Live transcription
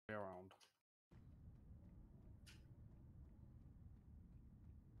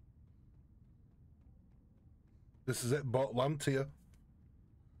This is it, bought Lantia.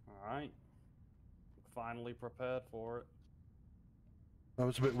 Alright. Finally prepared for it. I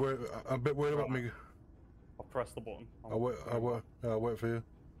was a bit worried. I'm a bit worried about me. I'll press the button. I'll wait for you.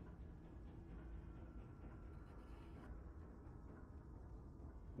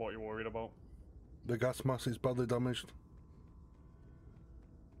 What are you worried about? The gas mask is badly damaged.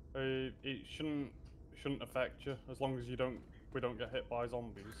 It shouldn't affect you as long as we don't get hit by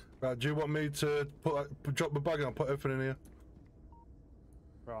zombies. Right, do you want me to drop the bag and I'll put everything in here?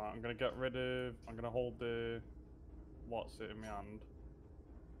 Right, I'm gonna hold the what's it in my hand.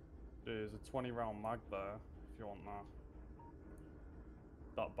 There's a 20 round mag there if you want that.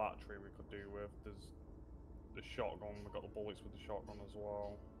 That battery we could do with. There's the shotgun, we've got the bullets with the shotgun as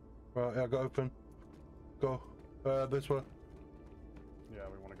well. Right, yeah, go open. Go. This way. Yeah,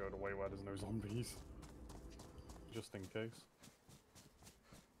 we want to go the way where there's no zombies. Just in case.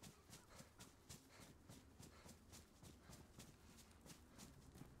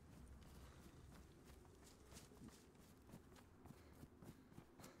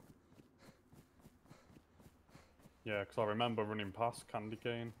 Yeah, because I remember running past Candy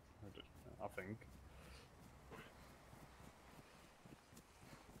Cane, I think.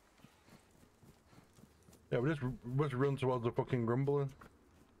 Yeah, we just run towards the fucking grumbling.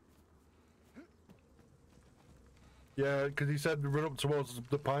 Yeah, because he said run up towards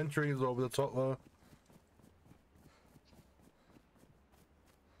the pine trees over the top there.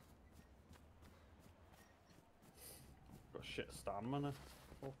 Got shit stamina.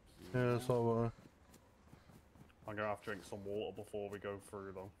 Oops. Yeah, that's all. I'm gonna have to drink some water before we go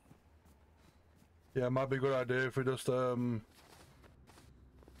through though. Yeah, it might be a good idea if we just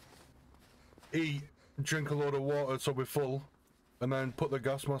eat, drink a load of water so we're full, and then put the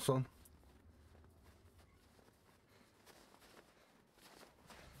gas mask on.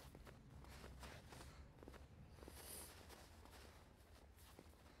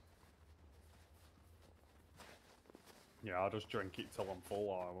 Yeah, I'll just drink it till I'm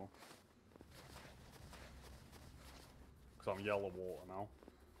full, I will. Because I'm yellow water now.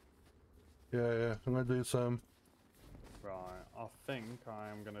 Yeah, I'm gonna do some. Right, I think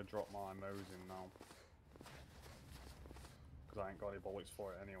I'm gonna drop my Mosin now. Because I ain't got any bullets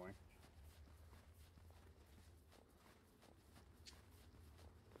for it anyway.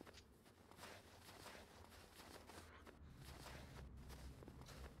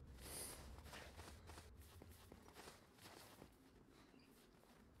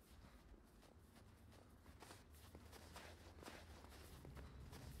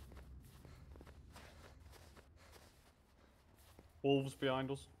 Wolves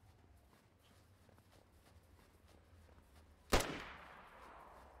behind us. I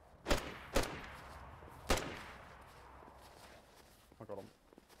got him.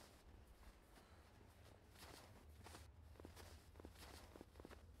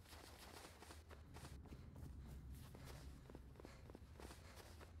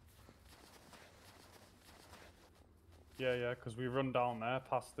 Yeah, because we run down there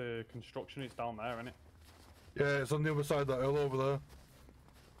past the construction. It's down there, isn't it? Yeah, it's on the other side of that hill over there.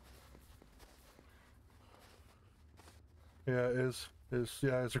 Yeah, it is.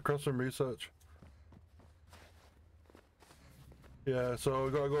 It's across from research. Yeah, so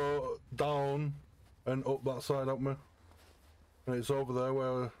we gotta go down and up that side, haven't we? And it's over there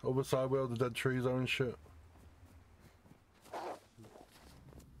where other side where the dead trees are and shit.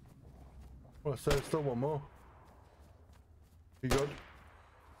 Well, I say there's still one more. You good?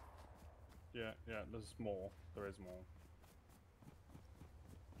 Yeah, there's more. There is more.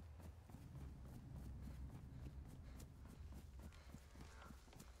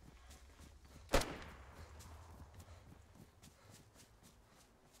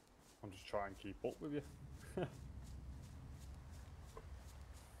 I'm just trying to keep up with you.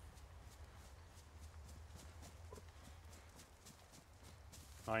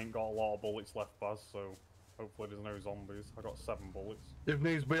 I ain't got a lot of bullets left, Baz, so hopefully there's no zombies. I got 7 bullets. If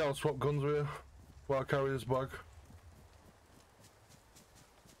needs be, I'll swap guns with you while I carry this bag.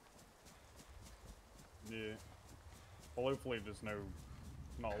 Yeah. Well, hopefully there's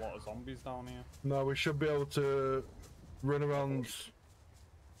not a lot of zombies down here. No, we should be able to run around.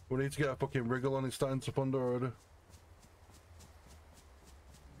 We need to get a fucking wriggle on. It's starting to thunder already.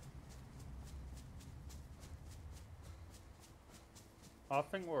 I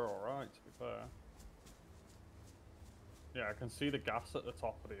think we're alright, to be fair. Yeah, I can see the gas at the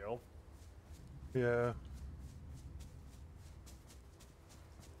top of the hill. Yeah.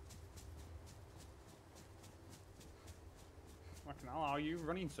 Fucking hell, how are you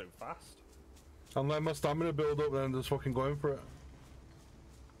running so fast? I'm letting my stamina build up and I'm just fucking going for it.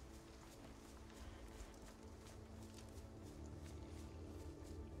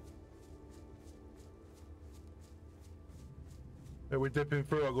 Are we dipping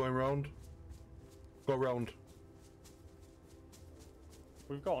through or going round? Go round.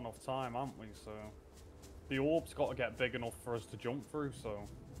 We've got enough time, haven't we? So the orb's got to get big enough for us to jump through. So.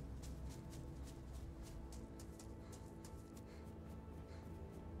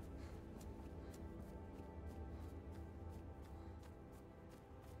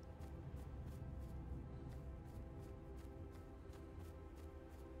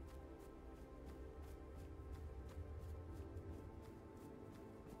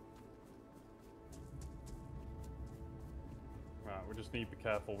 We just need to be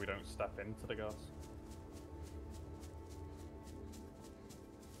careful we don't step into the gas.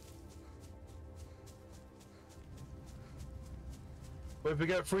 But if we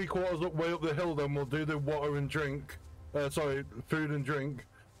get 3/4 up way up the hill, then we'll do the water and drink. Sorry, food and drink,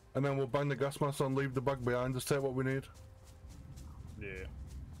 and then we'll bang the gas mask on, leave the bag behind, just take what we need. Yeah.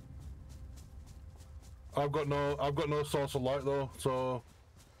 I've got no source of light though, so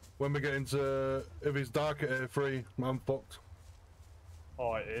when we get into, if it's dark at A3, I'm fucked.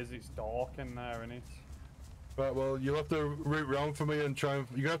 Oh, it is. It's dark in there, isn't it? Right, well, you'll have to route round for me and try and...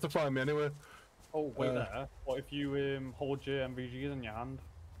 You're gonna have to find me anyway. Oh, wait there. What if you hold your MVGs in your hand?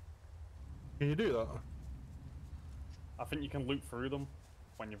 Can you do that? I think you can loot through them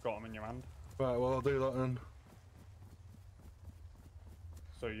when you've got them in your hand. Right, well, I'll do that then.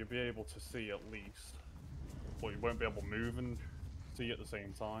 So you'll be able to see at least. But you won't be able to move and see at the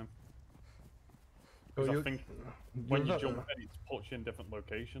same time. Because I think when you jump in, it puts you in different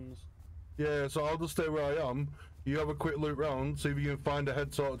locations. Yeah, so I'll just stay where I am. You have a quick loop round, see if you can find a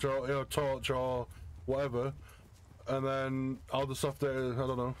head torch or torch or whatever, and then I'll just have to, I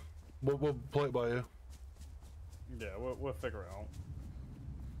don't know, we'll play it by ear. Yeah, we'll figure it out.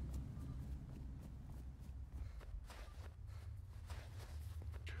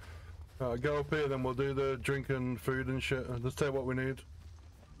 Alright, get up here, then we'll do the drink and food and shit. Just take what we need.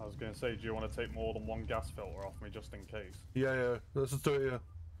 I was going to say, do you want to take more than one gas filter off me just in case? Yeah, let's just do it here.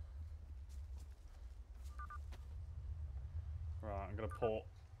 Right, I'm going to put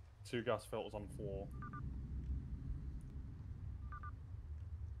 2 gas filters on the floor.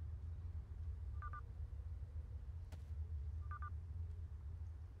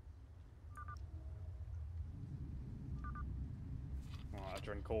 Right, I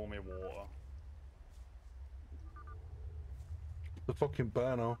drink all my water. The fucking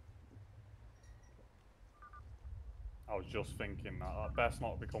bear now. I was just thinking that best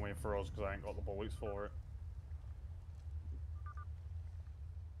not be coming for us because I ain't got the bullets for it.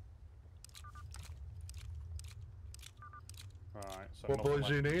 Right, so what bullets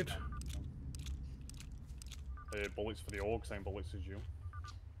do you need? Bullets for the org, same bullets as you.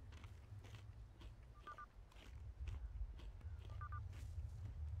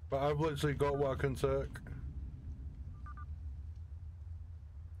 But I've literally got what I can take.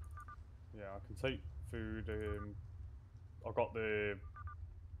 Yeah, I can take food. I've got the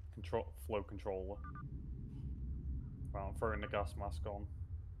flow controller. Right, I'm throwing the gas mask on.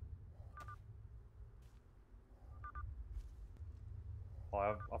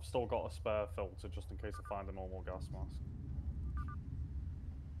 I've still got a spare filter just in case I find a normal gas mask.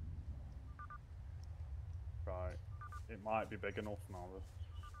 Right, it might be big enough now,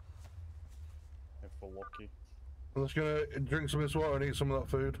 if we're lucky. I'm just gonna drink some of this water and eat some of that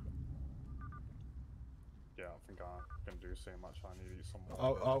food. Yeah, I think I'm gonna do so much. I need to eat some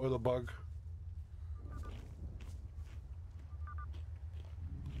more. Out with a bug.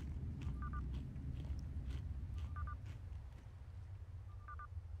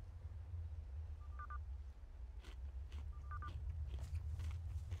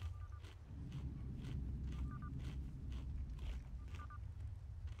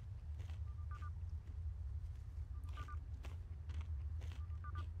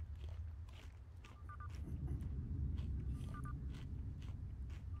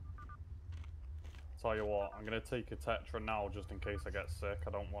 Tell you what, I'm gonna take a Tetra now just in case I get sick.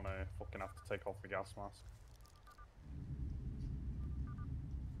 I don't want to fucking have to take off the gas mask.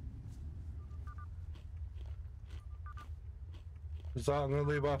 Is that? I'm gonna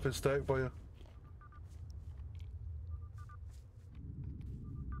leave half his steak for you.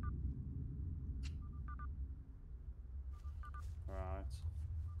 Right.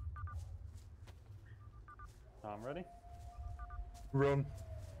 I'm ready. Run.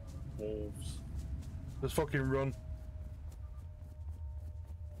 Wolves. Just fucking run.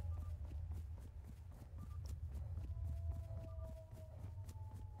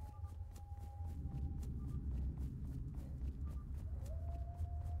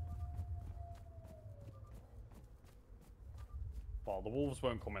 Well, the wolves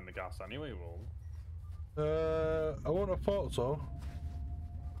won't come in the gas anyway, will they? I wouldn't have thought so.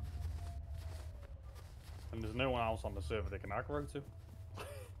 And there's no one else on the server they can aggro to.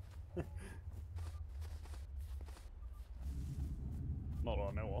 Not that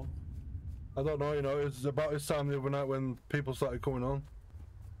I know of. I don't know, you know, it's about this time the other night when people started coming on.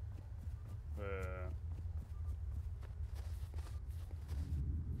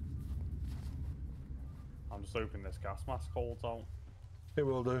 I'm just hoping this gas mask holds out. It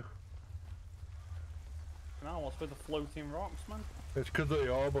will do. Now, what's with the floating rocks, man? It's because of the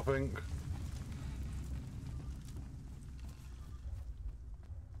orb, I think.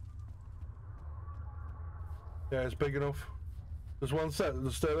 Yeah, it's big enough. There's one set,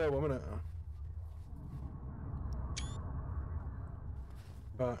 just stay there 1 minute.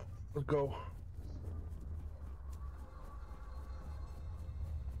 Right, let's go.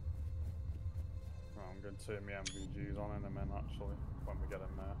 Right, I'm going to turn my MVGs on in a minute, actually, when we get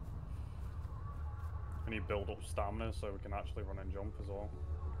in there. We need to build up stamina so we can actually run and jump as well.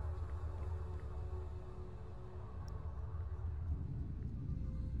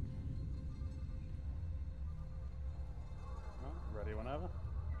 Right, ready whenever.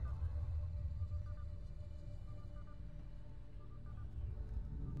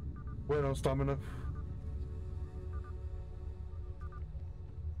 Wait on stamina.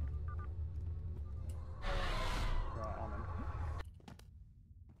 Right,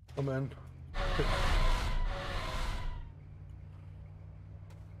 I'm in.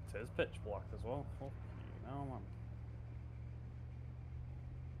 It is pitch black as well. Fuck you know, man.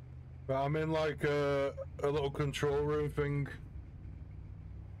 Right, I'm in like a little control room thing.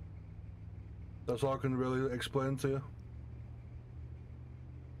 That's all I can really explain to you.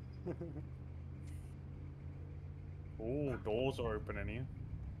 Oh, doors are open in here.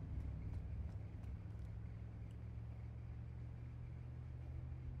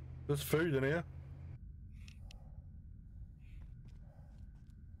 There's food in here.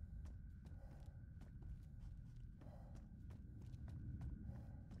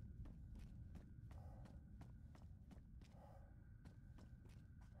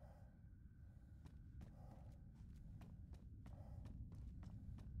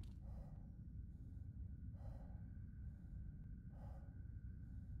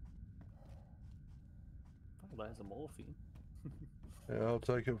 Oh, there's a morphine. Yeah, I'll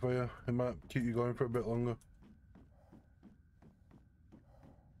take it for you. It might keep you going for a bit longer.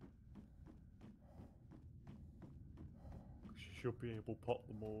 She should be able to pop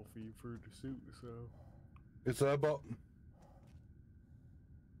the morphine through the suit, so. It's there, bot.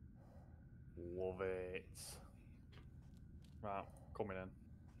 Love it. Right, coming in.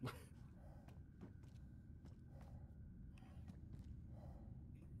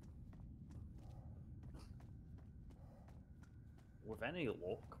 With any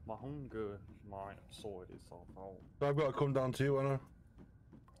luck, my hunger might sort itself out. I've got to come down to you, Anna.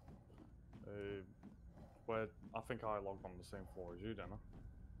 Where I think I logged on the same floor as you, didn't I?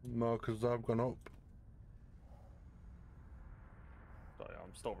 No, because I've gone up. But yeah,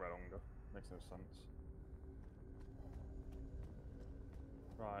 I'm still red hunger. Makes no sense.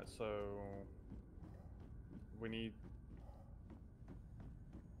 Right, so we need.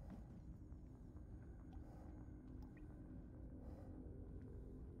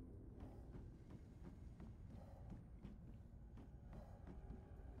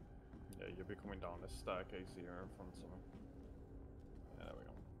 Yeah, you'll be coming down this staircase here in front of me. Yeah, there we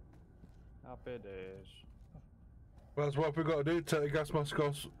go. Happy days. That's what we've got to do. Take the gas mask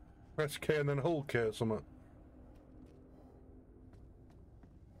off, press K and then hold K or something.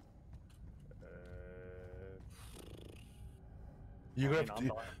 You're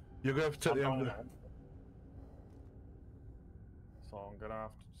gonna have to take the end. So I'm gonna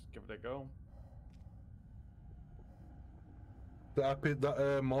have to just give it a go.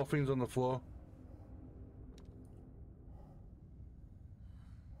 That morphine's on the floor.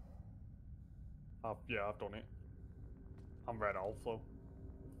 Yeah, I've done it. I'm red alpha.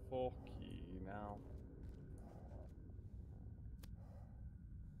 Fuck you now.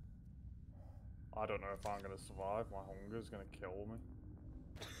 I don't know if I'm gonna survive. My hunger's gonna kill me.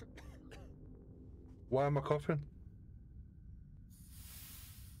 Why am I coughing?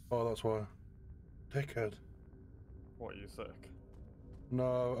 Oh, that's why. Dickhead. What, are you sick?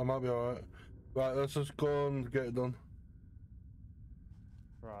 No, I might be alright. Right, let's just go and get it done.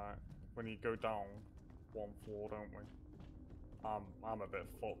 Right, when you go down one floor, don't we? I'm a bit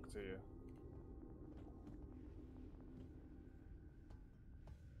fucked here.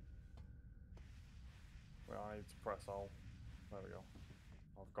 Wait, I need to press L. There we go.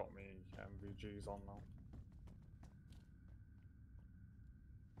 I've got me MVGs on now.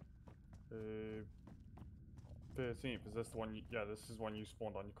 13th, is this the one? Yeah, this is one you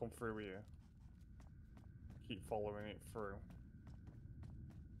spawned on. You come through here. Keep following it through.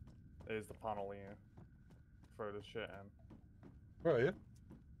 Here's the panel here. Throw the shit in. Right, yeah.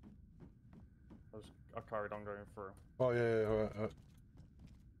 I carried on going through. Oh, yeah, right.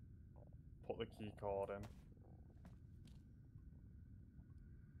 Put the key card in.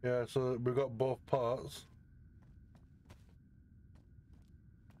 Yeah, so we've got both parts.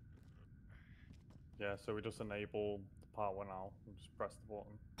 Yeah, so we just enabled the power now. We just press the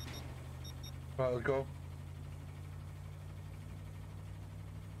button. Right, let's go.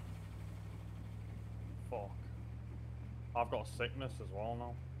 Fuck. I've got sickness as well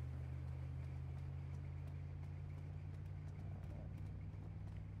now.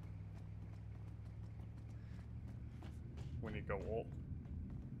 When you go up.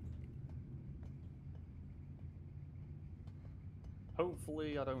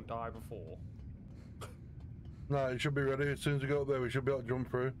 Hopefully I don't die before. Nah, you should be ready. As soon as you go up there, we should be able to jump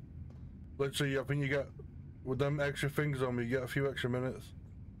through. Literally, I think you get, with them extra things on, you get a few extra minutes.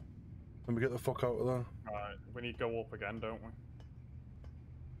 And we get the fuck out of there. Right, we need to go up again, don't we?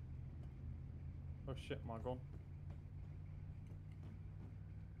 Oh shit, my gun.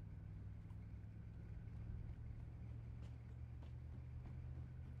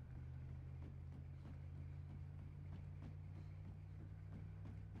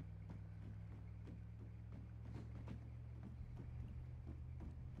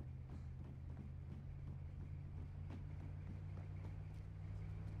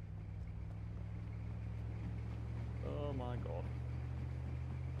 Oh my god.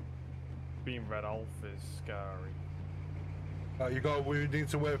 Being Red Elf is scary. We need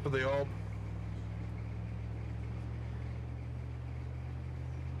to wait for the orb.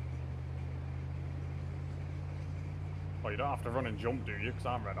 Oh, you don't have to run and jump, do you? Because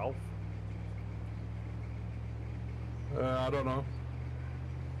I'm Red Elf. I don't know.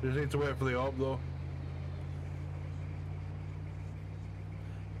 You just need to wait for the orb, though.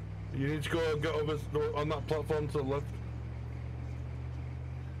 You need to go and get over on that platform to the left.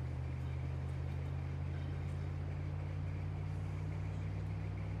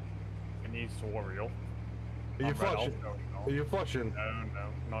 It needs to hurry up. Are you flashing? Are you flashing? No,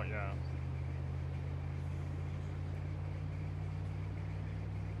 not yet.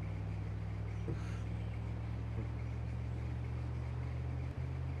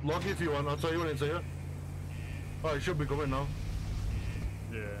 Log if you want, I'll tell you when it's here. Oh, it should be coming now.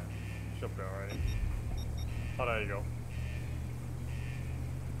 Yeah, should be alright. Oh, there you go.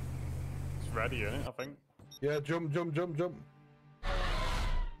 It's ready, isn't it, I think? Yeah, jump.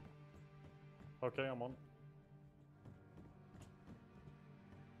 Okay, I'm on.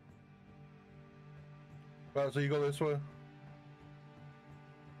 Right, so you go this way.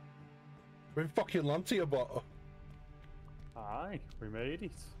 We're in fucking Lantia, bot. Aye, we made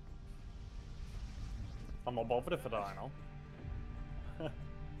it. I'm not bothered if I die now.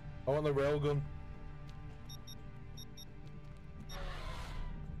 I want the railgun.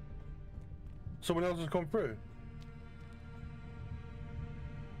 Someone else has come through.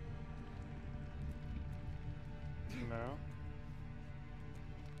 No.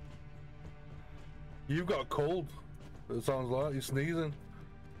 You've got a cold. It sounds like you're sneezing.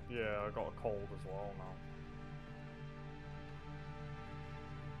 Yeah, I got a cold as well now.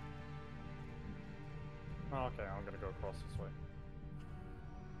 Okay, I'm gonna go across this way.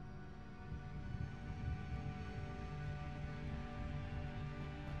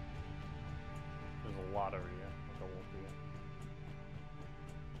 There's a ladder here. I'll go up here.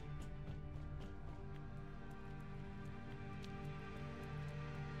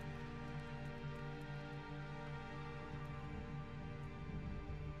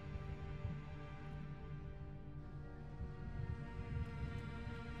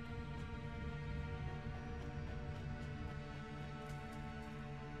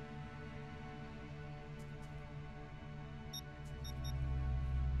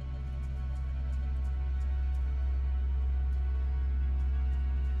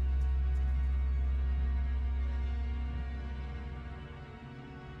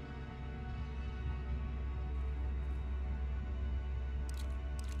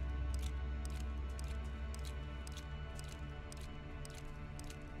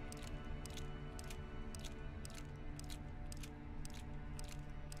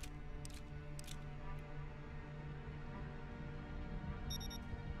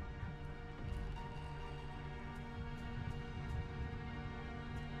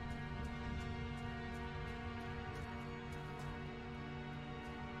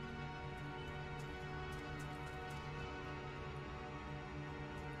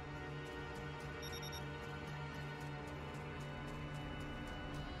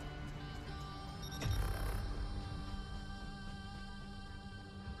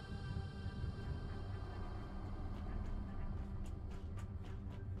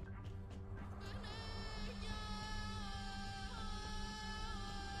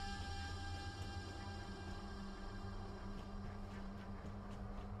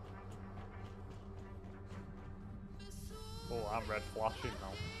 that red flashing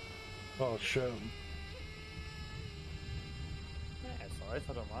now. Oh shit. Yeah, it's alright,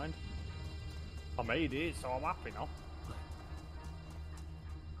 I don't mind. I made it, so I'm happy now.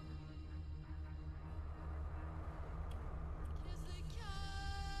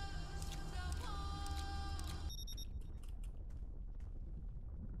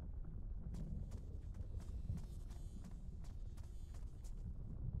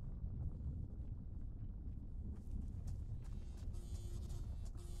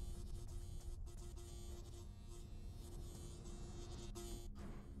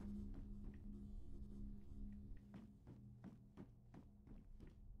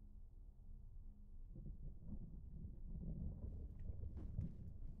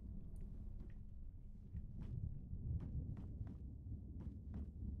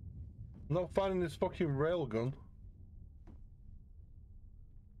 I'm not finding this fucking railgun.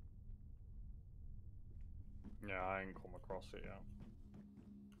 Yeah, I ain't come across it yet.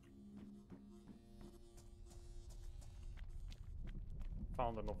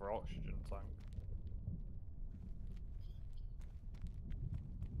 Found another oxygen tank.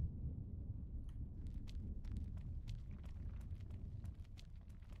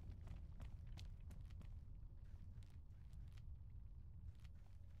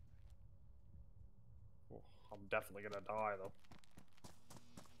 Oh, I'm definitely gonna die though.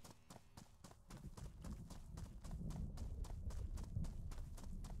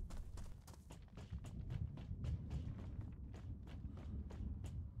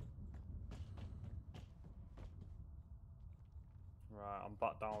 Right, I'm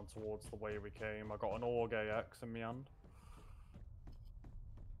back down towards the way we came. I got an AUG AX in my hand.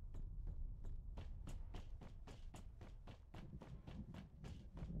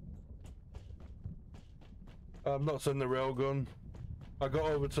 I'm not seeing the railgun. I got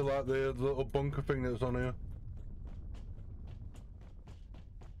over to like the little bunker thing that's on here.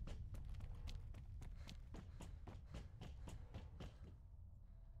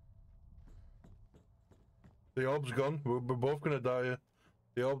 The orb's gone. We're both gonna die here.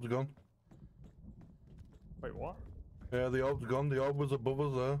 The orb's gone. Wait, what? Yeah, the orb's gone. The orb was above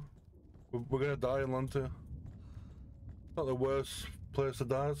us there. We're gonna die in Lantia. Not the worst place to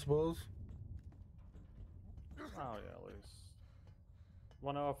die, I suppose. Oh yeah, at least.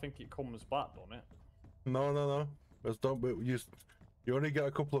 Well, no, I think it comes back, doesn't it? No, no, no. Let's don't. But you only get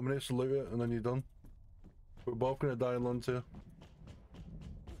a couple of minutes to loot it, and then you're done. We're both gonna die in Lantia.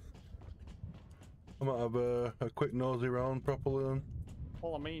 I might have a quick nosy round properly then.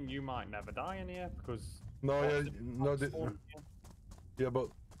 Well, I mean, you might never die in here because. No, yeah, no, yeah, but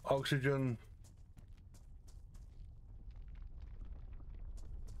oxygen.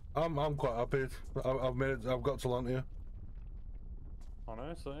 I'm quite happy. I've made it. I've got to Lantia.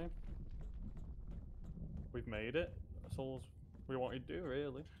 Honestly, we've made it. That's all we wanted to do,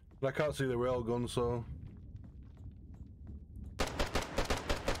 really. And I can't see the railgun, so.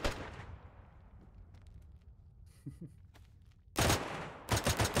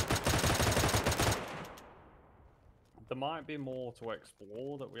 There might be more to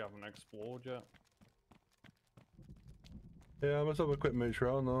explore that we haven't explored yet. Yeah, I must have a quick mooch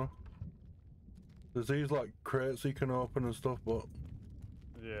around though. There's these like crates you can open and stuff, but.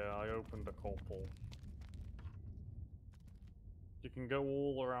 Yeah, I opened a couple. You can go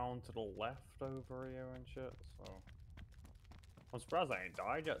all around to the left over here and shit, so... I'm surprised I ain't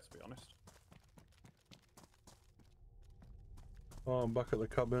died yet, to be honest. Oh, I'm back at the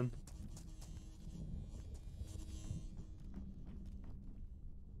cabin.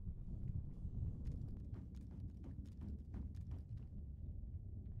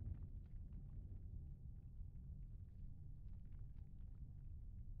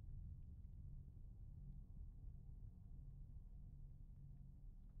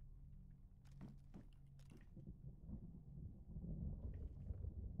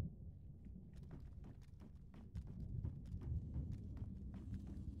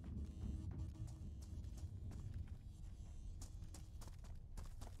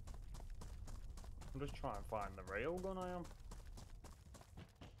 I'm just trying to find the railgun I am.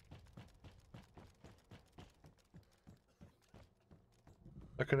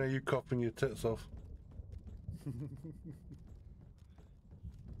 I can hear you coughing your tits off.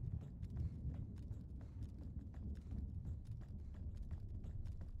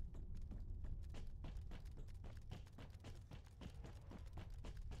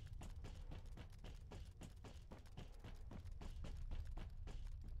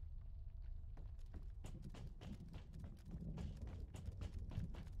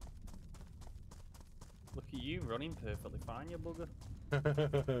 Look at you running perfectly fine, you bugger.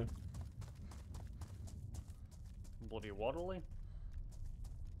 bloody waddly.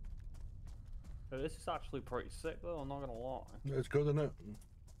 This is actually pretty sick though, I'm not gonna lie. It's good, isn't it?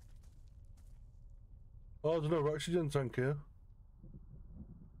 Oh, there's no oxygen tank here.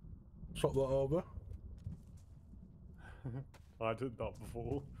 Swap that over. I did that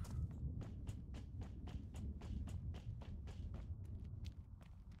before.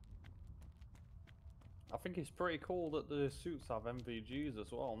 I think it's pretty cool that the suits have MVGs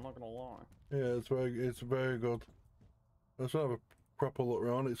as well, I'm not gonna lie. Yeah, it's very good. Let's have a proper look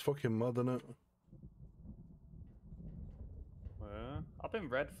around. It's fucking mad, isn't it? Yeah. I've been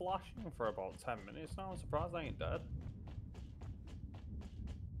red flashing for about 10 minutes now, I'm surprised I ain't dead.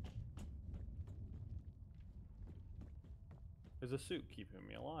 Is the suit keeping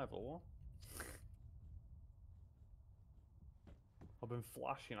me alive or what? I've been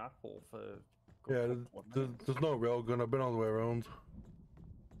flashing Apple for a Yeah, couple of minutes. there's no railgun. I've been all the way around.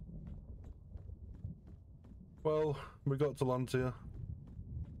 Well, we got to Lantia.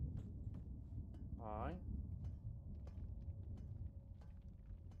 Aye.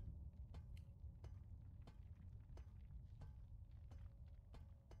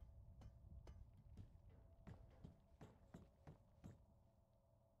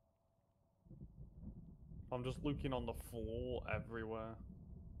 I'm just looking on the floor everywhere.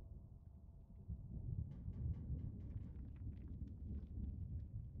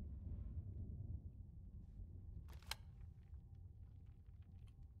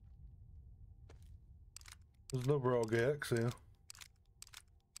 There's no Rogue AX here.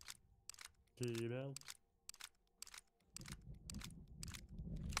 You know.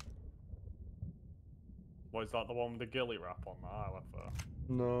 What is that, the one with the ghillie wrap on that I left there?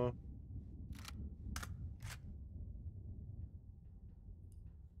 No.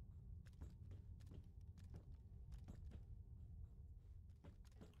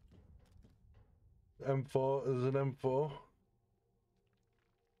 M4 is an M4.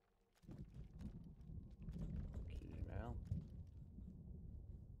 You know.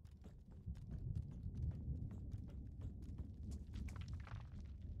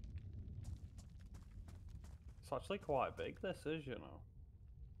 It's actually quite big, this is, you know.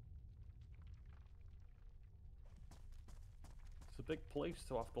 It's a big place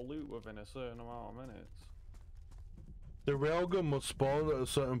to have to loot within a certain amount of minutes. The railgun must spawn at a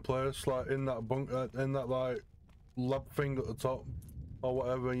certain place, like in that in that like lab thing at the top, or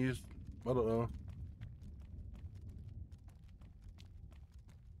whatever. And use, I don't know.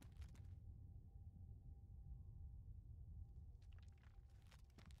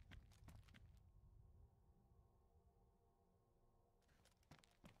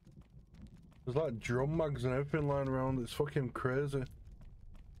 There's like drum mags and everything lying around. It's fucking crazy.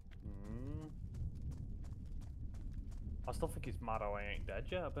 I still think it's mad how I ain't dead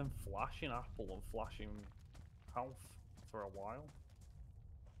yet. I've been flashing Apple and flashing health for a while.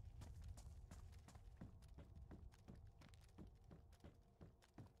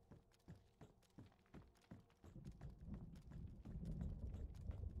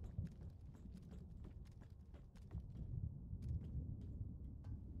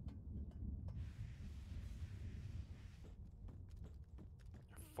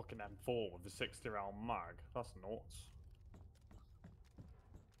 Fucking M4 with the 60 round mag. That's nuts.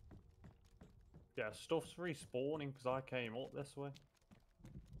 Yeah, stuff's respawning because I came up this way.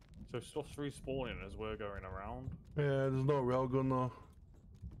 So stuff's respawning as we're going around. Yeah, there's no railgun though.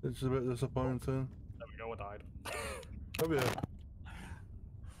 It's a bit disappointing. There we go, I died. Oh yeah.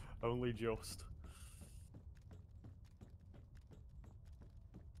 Only just.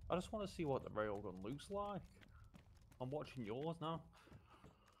 I just want to see what the railgun looks like. I'm watching yours now.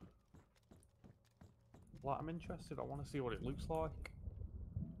 Like, I'm interested. I want to see what it looks like.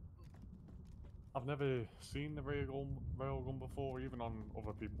 I've never seen the railgun before, even on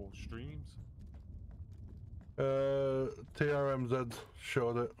other people's streams. TRMZ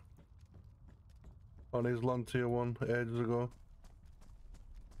showed it on his Lantia one ages ago.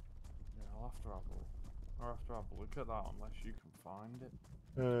 Yeah, I'll have to have a look. I'll have to have a look at that unless you can find it.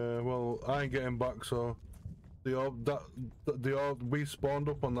 Well, I ain't getting back, so the orb we spawned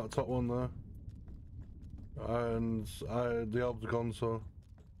up on that top one there, and the orb's gone, so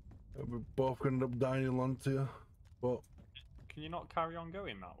we're both gonna end up dying in Lantia. But Can you not carry on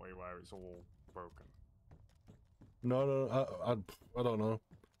going that way where it's all broken? no, I don't know.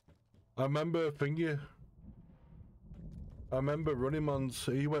 I remember thingy. I remember Running Man's.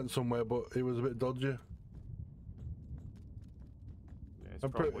 He went somewhere, but it was a bit dodgy. Yeah, it's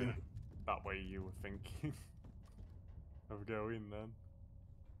I'm probably pretty. that way you were thinking of going then.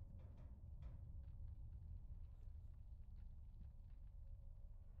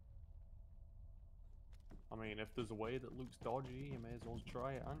 I mean, if there's a way that looks dodgy, you may as well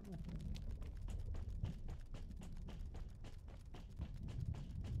try it, aren't you?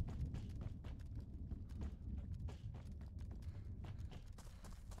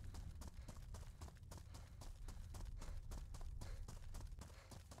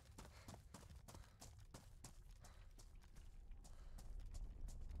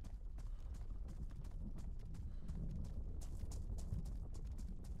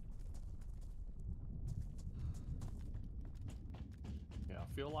 Yeah,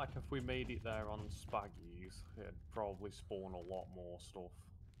 I feel like if we made it there on Spaggies, it'd probably spawn a lot more stuff.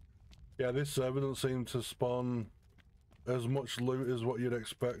 Yeah, this server doesn't seem to spawn as much loot as what you'd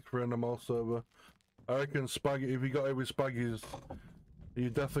expect for an ML server. I reckon Spaggy, if you got it with Spaggies, you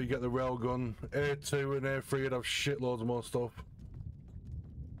definitely get the railgun. A2 and A3 would have shitloads more stuff.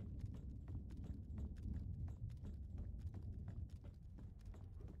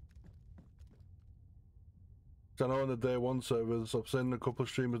 I know on the day one servers, I've seen a couple of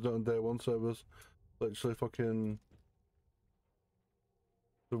streamers doing day one servers, literally fucking,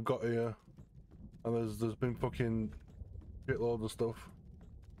 they've got here, and there's been fucking shitloads of stuff.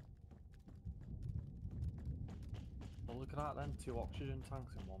 Well, look at that then, 2 oxygen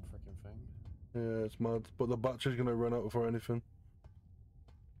tanks in one freaking thing. Yeah, it's mad, but the battery's gonna run out before anything.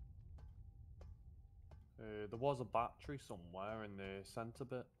 There was a battery somewhere in the centre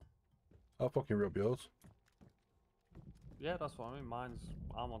bit. I'll fucking rob yours. Yeah, that's what I mean.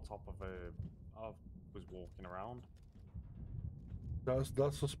 I'm on top of I was walking around. That's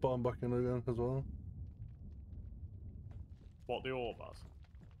the spawn back in again as well. What, the Orbas?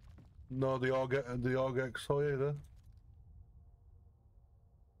 No, the Orgex, oh yeah, there.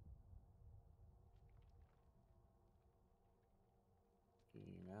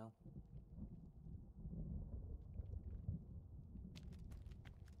 Now.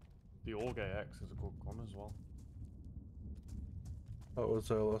 The Orgex is a good gun as well. That was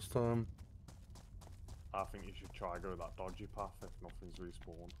there last time. I think you should try go that dodgy path if nothing's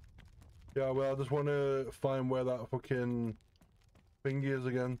respawned. Yeah, well, I just want to find where that fucking thingy is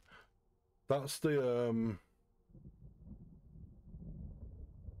again. That's the,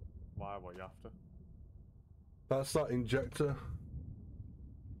 Why, what you after? that's that injector.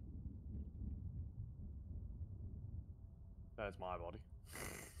 There's my body.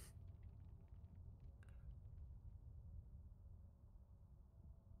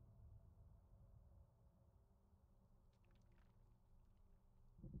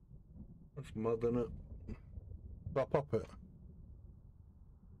 That's mad, isn't it? I'll pop it.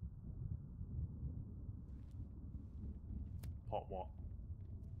 Pop what?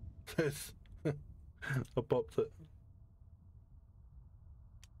 This. I popped it.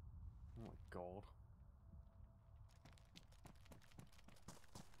 Oh my god.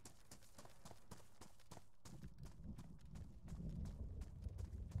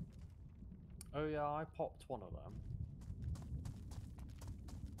 Oh yeah, I popped one of them.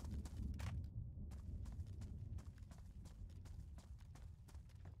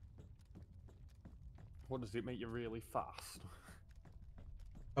 What, does it make you really fast?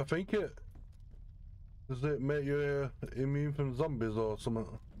 I think it... Does it make you immune from zombies or something?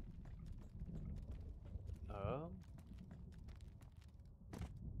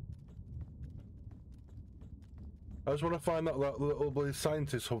 I just want to find that little bloody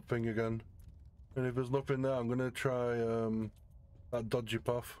scientist hub thing again. And if there's nothing there, I'm going to try that dodgy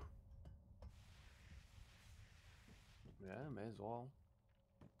path. Yeah, may as well.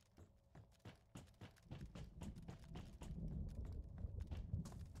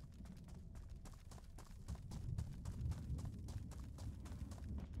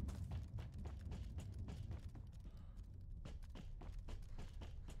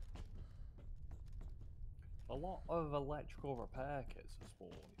 A lot of electrical repair kits are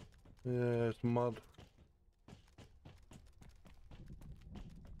spawning. Yeah, it's mad.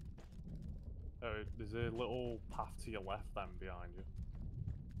 Oh, there's a little path to your left then behind you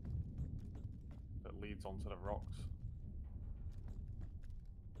that leads onto the rocks.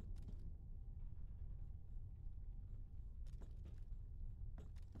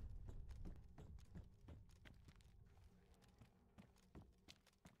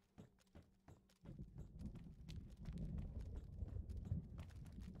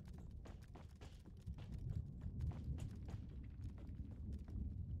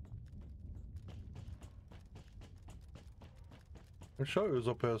 I'm sure it was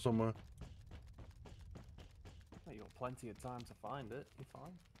up here somewhere. Well, you got plenty of time to find it, you're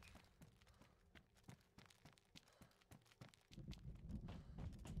fine.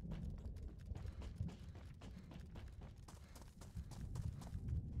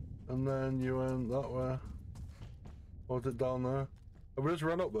 And then you went that way. Or is it down there? Have we just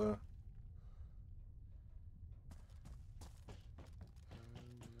run up there? No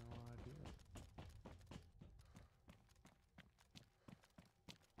idea.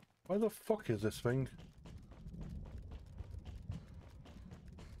 Why the fuck is this thing?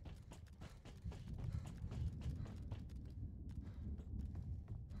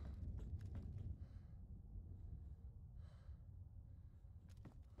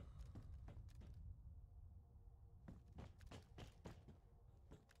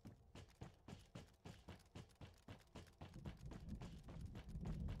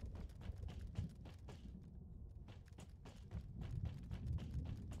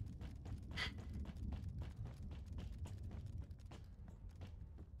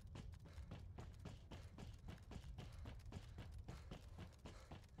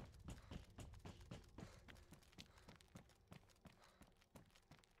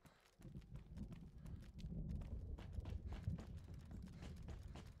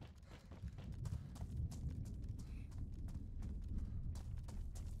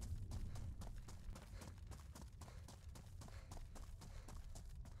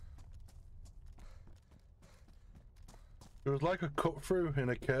 It was like a cut through in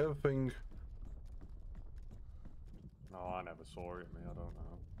a cave thing. No, I never saw it, me. I don't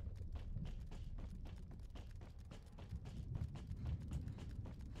know.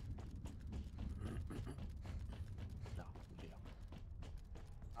 Ja, hier.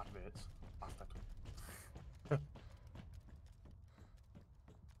 Abwärts. Achtung.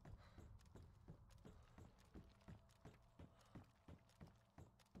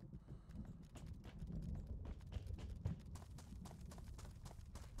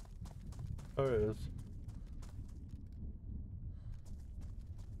 Oh, it is.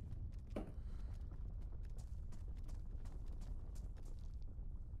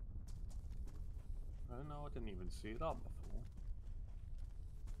 Oh no, I didn't even see that before.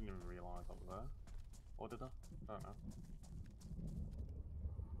 Didn't even realise I was there. Or did I? I don't know.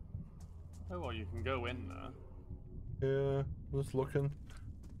 Oh well, you can go in there. Yeah, just looking.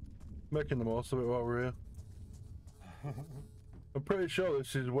 Making the most of it while we're here. I'm pretty sure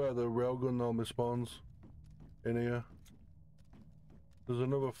this is where the railgun normally spawns. In here. There's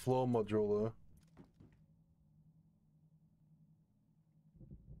another floor module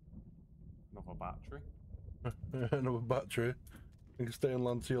Another battery. there. Another battery. You can stay in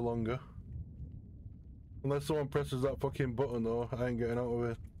Lantia longer. Unless someone presses that fucking button though, I ain't getting out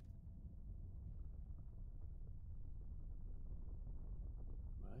of it.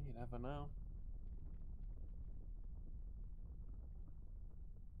 Well, you never know.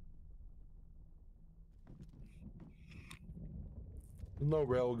 There's no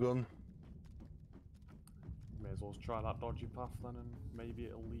railgun. May as well try that dodgy path then, and maybe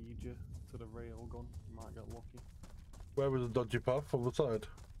it'll lead you to the railgun. You might get lucky. Where was the dodgy path? On the side?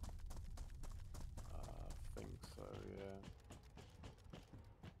 I think so, yeah.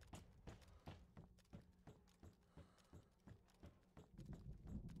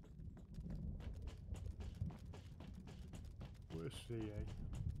 We'll see, eh?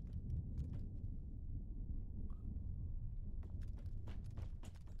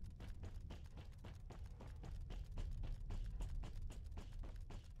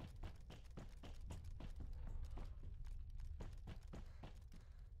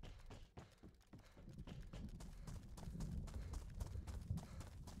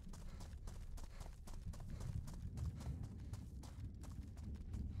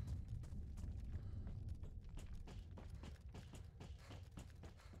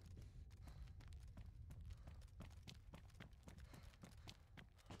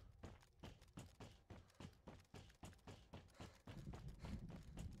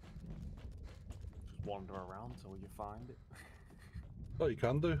 Just wander around till you find it. Oh, you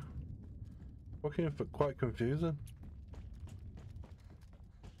can do. Fucking quite confusing.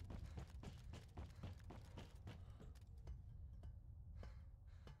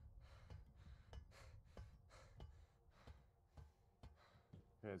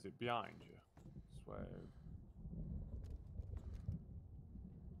 Yeah, is it behind you? Swear.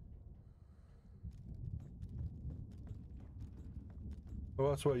 Well,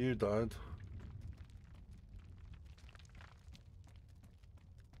 that's where you died.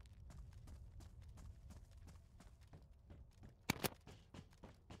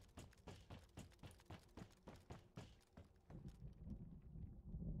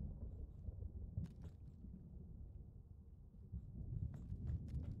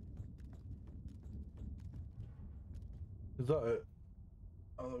 Is that it?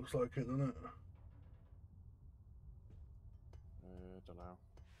 Oh, looks like it, doesn't it? Don't know.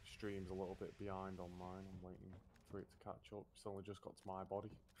 Stream's a little bit behind on mine. I'm waiting for it to catch up. It's only just got to my body.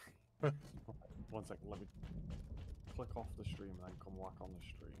 1 second, let me click off the stream and then come back on the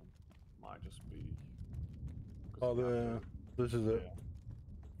stream. Might just be. Oh, this is it.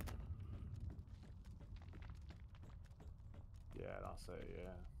 Yeah, that's it,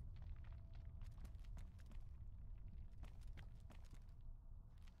 yeah.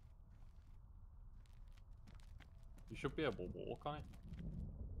 You should be able to walk on it.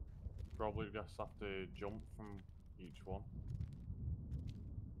 Probably just have to jump from each one.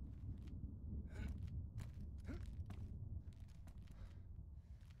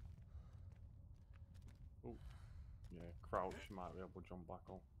 Oh, yeah, crouch, you might be able to jump back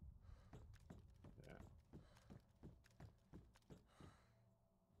on. Yeah.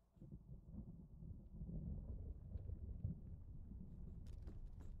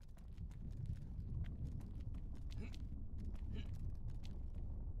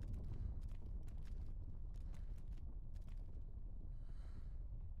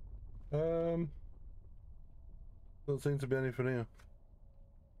 Doesn't seem to be anything here.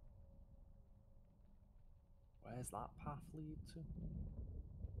 Where's that path lead to?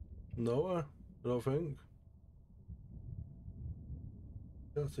 Nowhere, I don't think.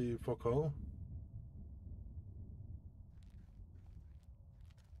 Can't see fuck all.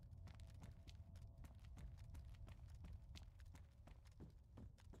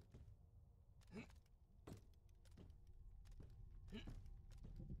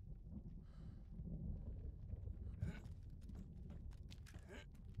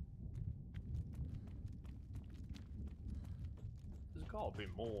 There's got to be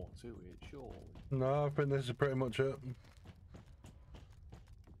more to it, surely. No, I think this is pretty much it.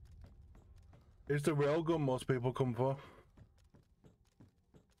 It's the railgun most people come for.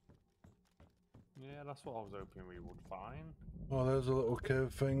 Yeah, that's what I was hoping we would find. Oh, there's a little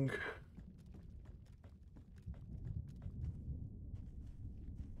cave thing.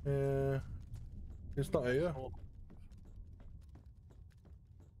 Yeah, it's not here.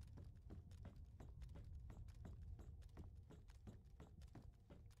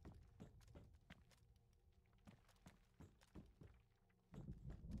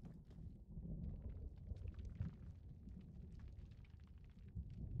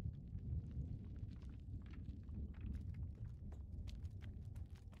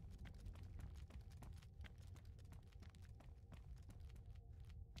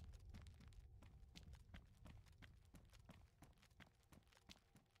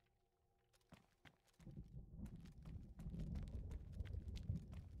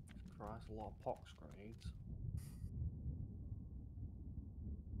 Christ, a lot of pox grenades.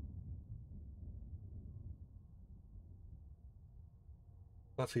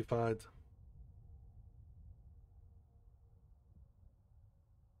 Classified.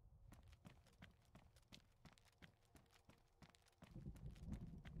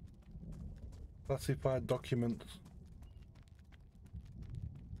 Classified documents.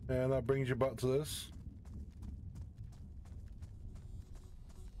 Yeah, that brings you back to this.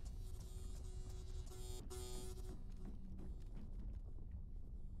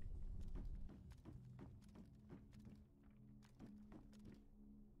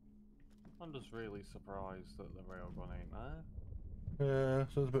 I'm just really surprised that the railgun ain't there. Yeah,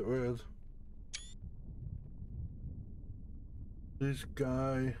 sounds a bit weird. This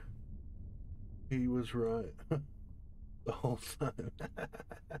guy, he was right the whole time.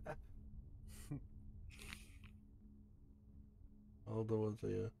 All there was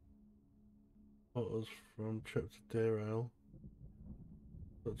here. Photos from trip to Derail.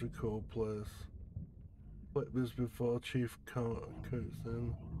 Such a cool place. Clip this before Chief comes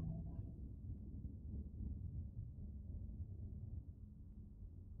in.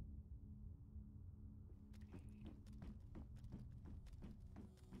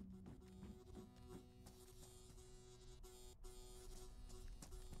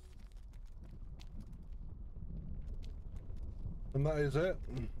 And that is it.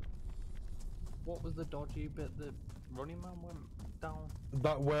 What was the dodgy bit that Running Man went down?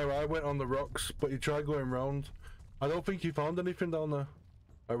 That where I went on the rocks, but he tried going round. I don't think he found anything down there.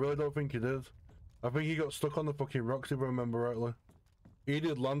 I really don't think he did. I think he got stuck on the fucking rocks, if I remember rightly. He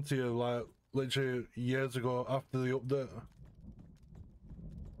did Lantia like literally years ago after the update.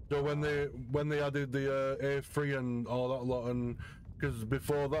 So when they added the A3 and all that lot, and because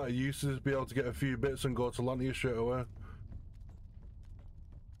before that you used to just be able to get a few bits and go to Lantia straight away.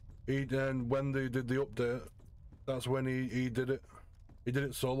 And when they did the update, that's when he did it. He did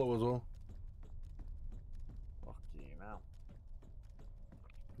it solo as well. Fucking hell.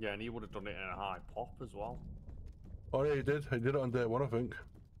 Yeah, and he would have done it in a high pop as well. Oh yeah, he did. He did it on day one, I think.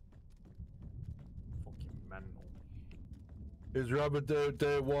 Fucking mental. Is rather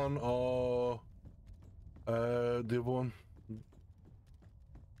day one or the other one?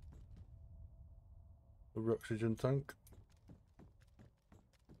 The oxygen tank.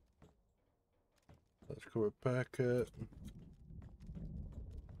 Let's go repair kit.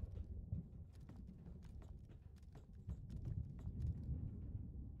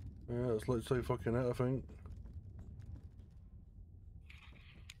 Yeah, that's literally fucking it, I think.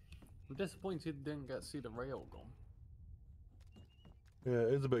 I'm disappointed didn't get to see the railgun. Yeah,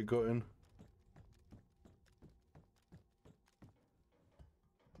 it is a bit gutting.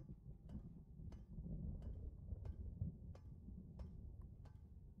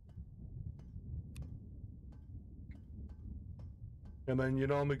 And then you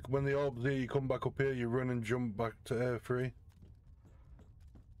normally, when the orb's here, you come back up here, you run and jump back to air 3.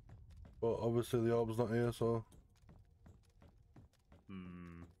 But obviously the orb's not here, so...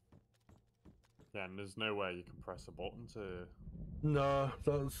 Yeah, and there's nowhere you can press a button to... Nah,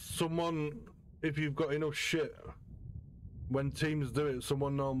 that's someone, if you've got enough shit, when teams do it,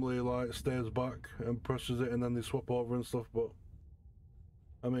 someone normally like stays back and presses it and then they swap over and stuff, but...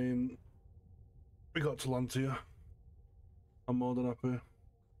 I mean... We got to Lantia. I'm more than happy. I'm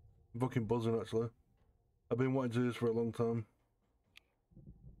fucking buzzing, actually. I've been wanting to do this for a long time.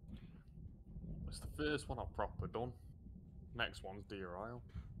 It's the first one I've proper done. Next one's derail.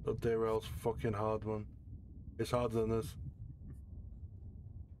 That derail's fucking hard, man. It's harder than this.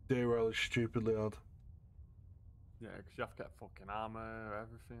 Derail is stupidly hard. Yeah, because you have to get fucking armor,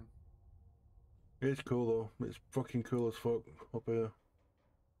 everything. It's cool though. It's fucking cool as fuck up here.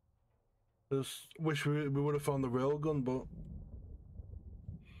 Just wish we would have found the railgun, but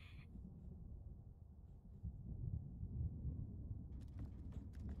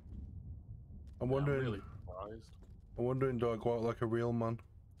I'm wondering. I'm really surprised. I'm wondering, do I go out like a real man?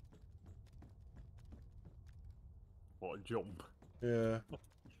 What a jump. Yeah.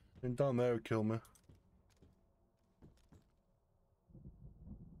 And down there would kill me.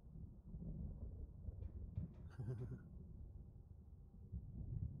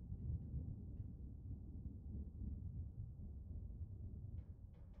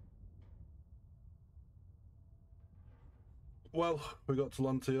 Well, we got to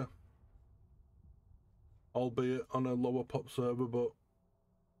Lantia. Albeit on a lower pop server, but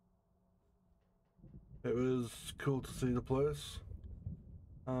it was cool to see the place.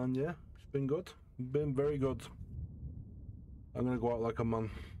 And yeah, it's been good. Been very good. I'm gonna go out like a man.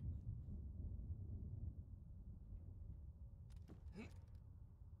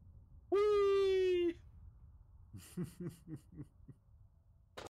 Whee!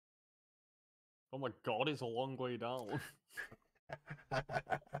 Oh my god, it's a long way down.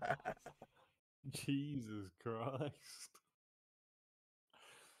 Jesus Christ.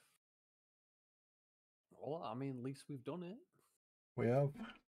 Well, I mean, at least we've done it. We have.